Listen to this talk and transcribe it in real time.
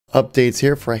Updates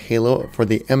here for Halo for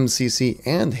the MCC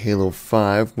and Halo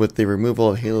 5 with the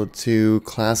removal of Halo 2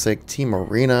 Classic Team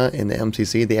Arena in the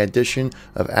MCC, the addition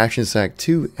of Action Sack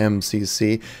to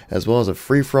MCC, as well as a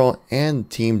free-for-all and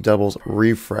team doubles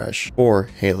refresh for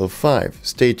Halo 5.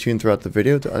 Stay tuned throughout the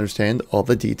video to understand all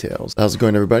the details. How's it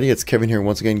going, everybody? It's Kevin here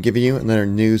once again giving you another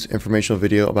news informational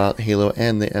video about Halo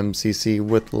and the MCC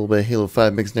with a little bit of Halo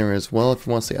 5 mixed in there as well. If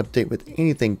you want to stay update with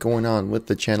anything going on with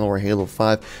the channel or Halo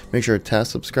 5, make sure to tap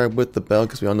subscribe with the bell,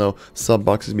 because we all know sub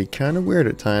boxes be kind of weird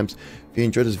at times. If you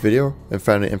enjoyed this video and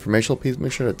found it informational, please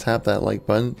make sure to tap that like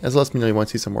button, as it lets me know you want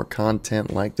to see some more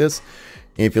content like this.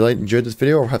 And if you enjoyed this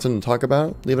video or have something to talk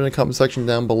about, leave it in the comment section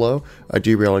down below. I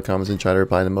do read all the comments and try to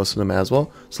reply to most of them as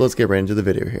well. So let's get right into the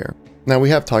video here. Now,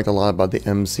 we have talked a lot about the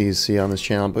MCC on this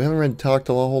channel, but we haven't really talked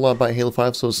a whole lot about Halo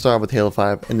 5, so let's start with Halo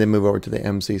 5 and then move over to the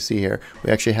MCC here. We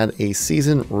actually had a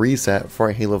season reset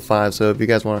for Halo 5, so if you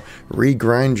guys want to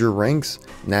regrind your ranks,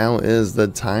 now is the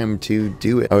time to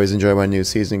do it. I always enjoy when a new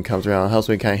season comes around. It helps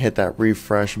me kind of hit that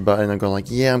refresh button and go like,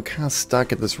 yeah, I'm kind of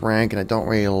stuck at this rank and I don't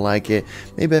really like it.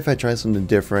 Maybe if I try something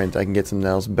different, I can get something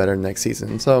else better next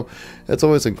season. So it's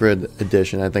always a good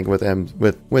addition, I think, with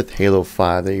Halo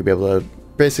 5, that you'll be able to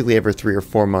basically every 3 or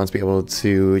 4 months be able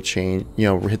to change,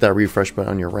 hit that refresh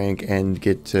button on your rank and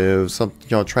get to some,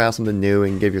 try out something new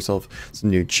and give yourself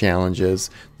some new challenges,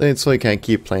 so you can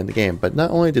keep playing the game. But not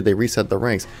only did they reset the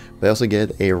ranks, they also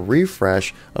get a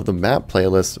refresh of the map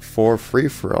playlist for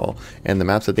free-for-all, and the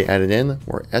maps that they added in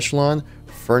were Echelon,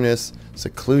 Furnace,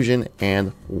 Seclusion,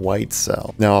 and White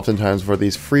Cell. Now, oftentimes for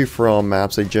these free-for-all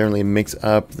maps, they generally mix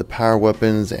up the power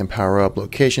weapons and power-up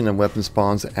location and weapon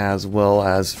spawns, as well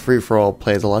as free-for-all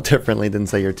plays a lot differently than,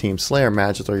 say, your Team Slayer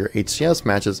matches or your HCS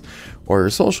matches or your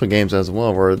social games as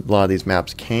well, where a lot of these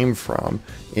maps came from,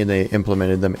 and they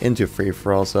implemented them into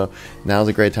free-for-all. So now's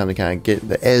a great time to kind of get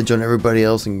the edge on everybody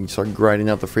else and start grinding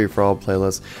out the free-for-all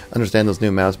playlist. Understand those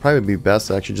new maps. Probably be best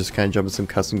to actually just kind of jump in some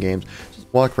custom games, just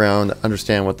walk around,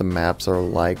 understand what the maps are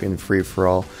like in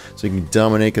free-for-all, so you can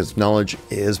dominate, because knowledge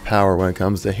is power when it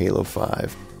comes to Halo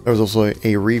 5. There was also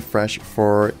a refresh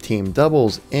for team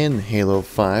doubles in Halo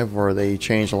 5, where they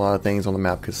changed a lot of things on the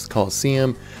map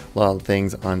Coliseum, a lot of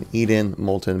things on Eden,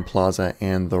 Molten Plaza,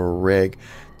 and the Rig.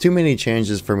 Too many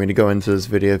changes for me to go into this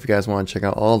video. If you guys want to check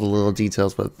out all the little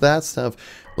details, but that stuff,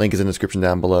 link is in the description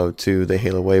down below to the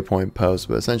Halo Waypoint post.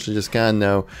 But essentially, just gotta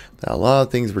know that a lot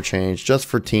of things were changed just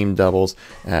for team doubles,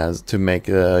 as to make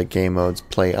the game modes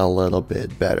play a little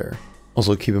bit better.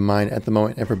 Also, keep in mind, at the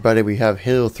moment, everybody, we have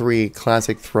Halo 3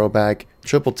 Classic Throwback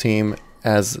Triple Team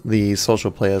as the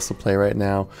social playlist to play right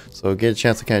now, so get a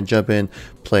chance to kind of jump in,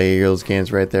 play those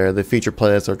games right there. The feature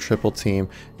playlists are triple team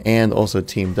and also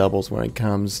team doubles when it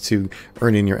comes to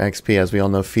earning your XP. As we all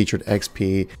know, featured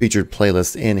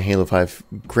playlists in Halo 5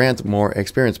 grant more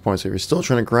experience points. So if you're still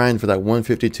trying to grind for that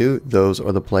 152, those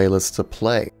are the playlists to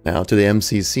play. Now to the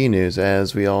MCC news,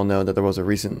 as we all know that there was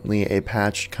recently a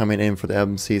patch coming in for the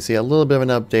MCC. A little bit of an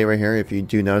update right here. If you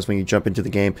do notice, when you jump into the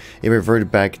game, it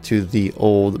reverted back to the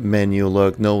old menu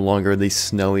look, no longer the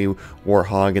snowy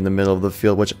warthog in the middle of the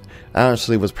field, which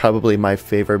honestly was probably my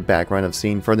favorite background I've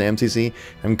seen for the MCC.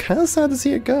 I'm kind of sad to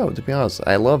see it go, to be honest.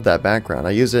 I love that background.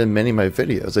 I use it in many of my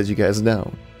videos, as you guys know.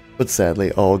 But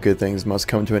sadly, all good things must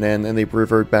come to an end, and they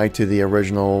revert back to the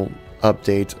original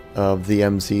update of the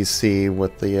MCC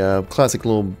with the classic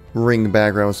little ring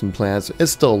background with some plants. It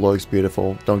still looks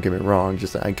beautiful, don't get me wrong,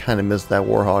 just I kind of miss that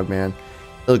warthog, man.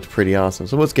 It looked pretty awesome.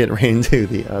 So let's get right into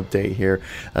the update here.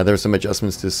 There are some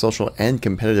adjustments to social and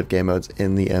competitive game modes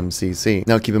in the MCC.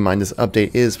 Now keep in mind, this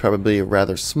update is probably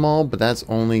rather small, but that's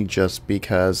only just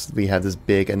because we have this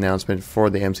big announcement for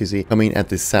the MCC coming at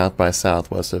the South by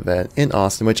Southwest event in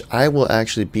Austin, which I will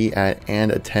actually be at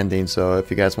and attending. So if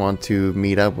you guys want to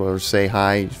meet up or say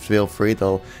hi, feel free.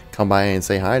 They'll come by and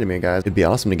say hi to me, guys. It'd be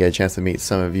awesome to get a chance to meet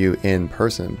some of you in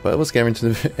person. But let's get into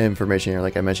the information here.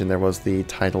 Like I mentioned, there was the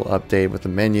title update with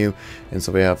the menu, and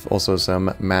so we have also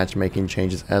some matchmaking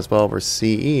changes as well, where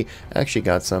CE actually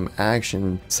got some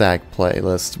Action Sack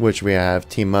playlists, which we have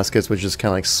Team Muskets, which is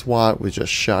kind of like SWAT with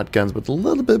just shotguns with a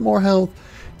little bit more health.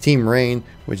 Team Rain,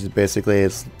 which is basically,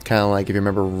 it's kind of like, if you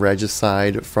remember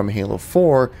Regicide from Halo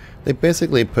 4, they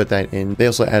basically put that in. They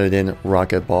also added in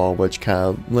Rocket Ball, which kind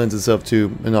of lends itself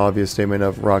to an obvious statement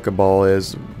of Rocket Ball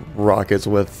is rockets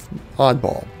with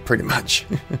oddball, pretty much.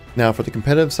 Now for the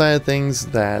competitive side of things,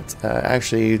 that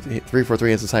actually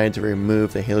 343 has decided to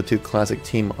remove the Halo 2 Classic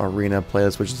Team Arena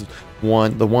playlist, which is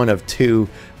the one of 2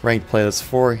 ranked playlists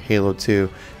for Halo 2.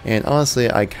 And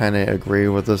honestly, I kind of agree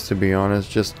with this, to be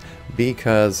honest, just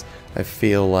because I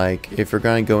feel like if you're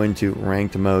going to go into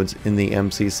ranked modes in the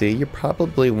MCC, you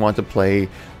probably want to play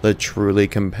the truly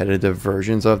competitive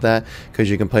versions of that, because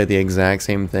you can play the exact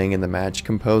same thing in the match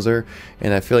composer.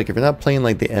 And I feel like if you're not playing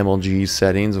like the MLG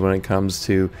settings when it comes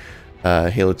to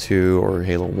Halo 2 or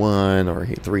Halo 1 or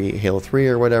Halo 3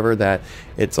 or whatever, that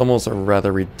it's almost a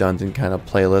rather redundant kind of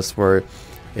playlist where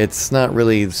it's not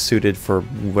really suited for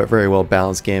very well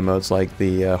balanced game modes like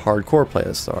the hardcore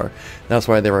playlists are. That's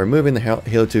why they were removing the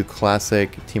Halo 2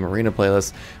 Classic Team Arena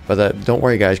playlist, but don't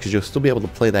worry guys, because you'll still be able to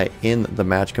play that in the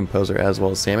match composer as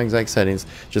well, same exact settings,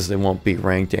 just they won't be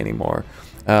ranked anymore.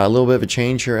 A little bit of a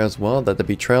change here as well, that the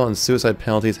betrayal and suicide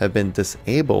penalties have been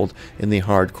disabled in the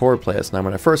hardcore playlist. Now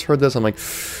when I first heard this, I'm like,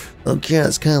 okay,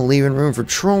 it's kind of leaving room for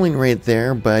trolling right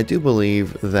there, but I do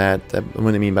believe that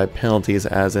what I mean by penalties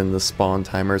as in the spawn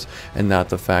timers, and not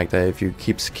the fact that if you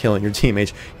keep killing your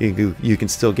teammates, you can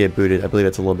still get booted. I believe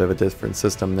it's a little bit of a different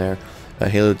system there.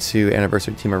 Halo 2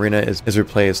 Anniversary Team Arena is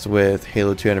replaced with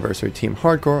Halo 2 Anniversary Team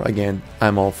Hardcore. Again,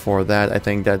 I'm all for that. I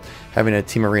think that having a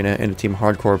Team Arena and a Team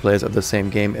Hardcore plays of the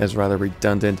same game is rather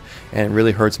redundant, and it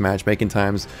really hurts matchmaking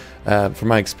times. From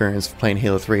my experience playing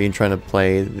Halo 3 and trying to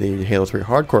play the Halo 3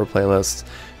 Hardcore playlists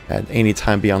at any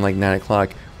time beyond like 9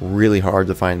 o'clock, really hard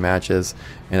to find matches,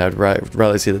 and I'd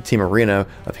rather see the Team Arena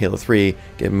of Halo 3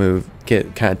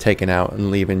 get kind of taken out,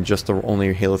 and leaving just the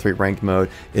only Halo 3 ranked mode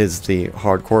is the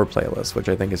hardcore playlist, which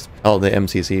I think is how the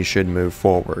MCC should move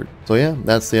forward. So yeah,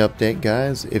 that's the update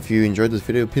guys. If you enjoyed this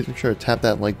video, please make sure to tap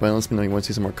that like button. Let me know you want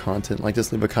to see some more content like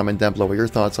this. Leave a comment down below what your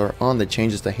thoughts are on the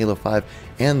changes to Halo 5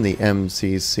 and the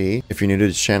MCC. If you're new to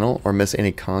this channel or miss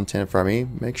any content from me,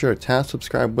 make sure to tap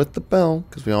subscribe with the bell,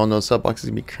 because we all know sub boxes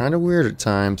can be kind of weird at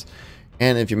times.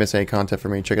 And if you miss any content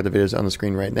from me, check out the videos on the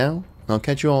screen right now. And I'll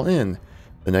catch you all in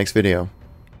the next video.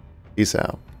 Peace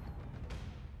out.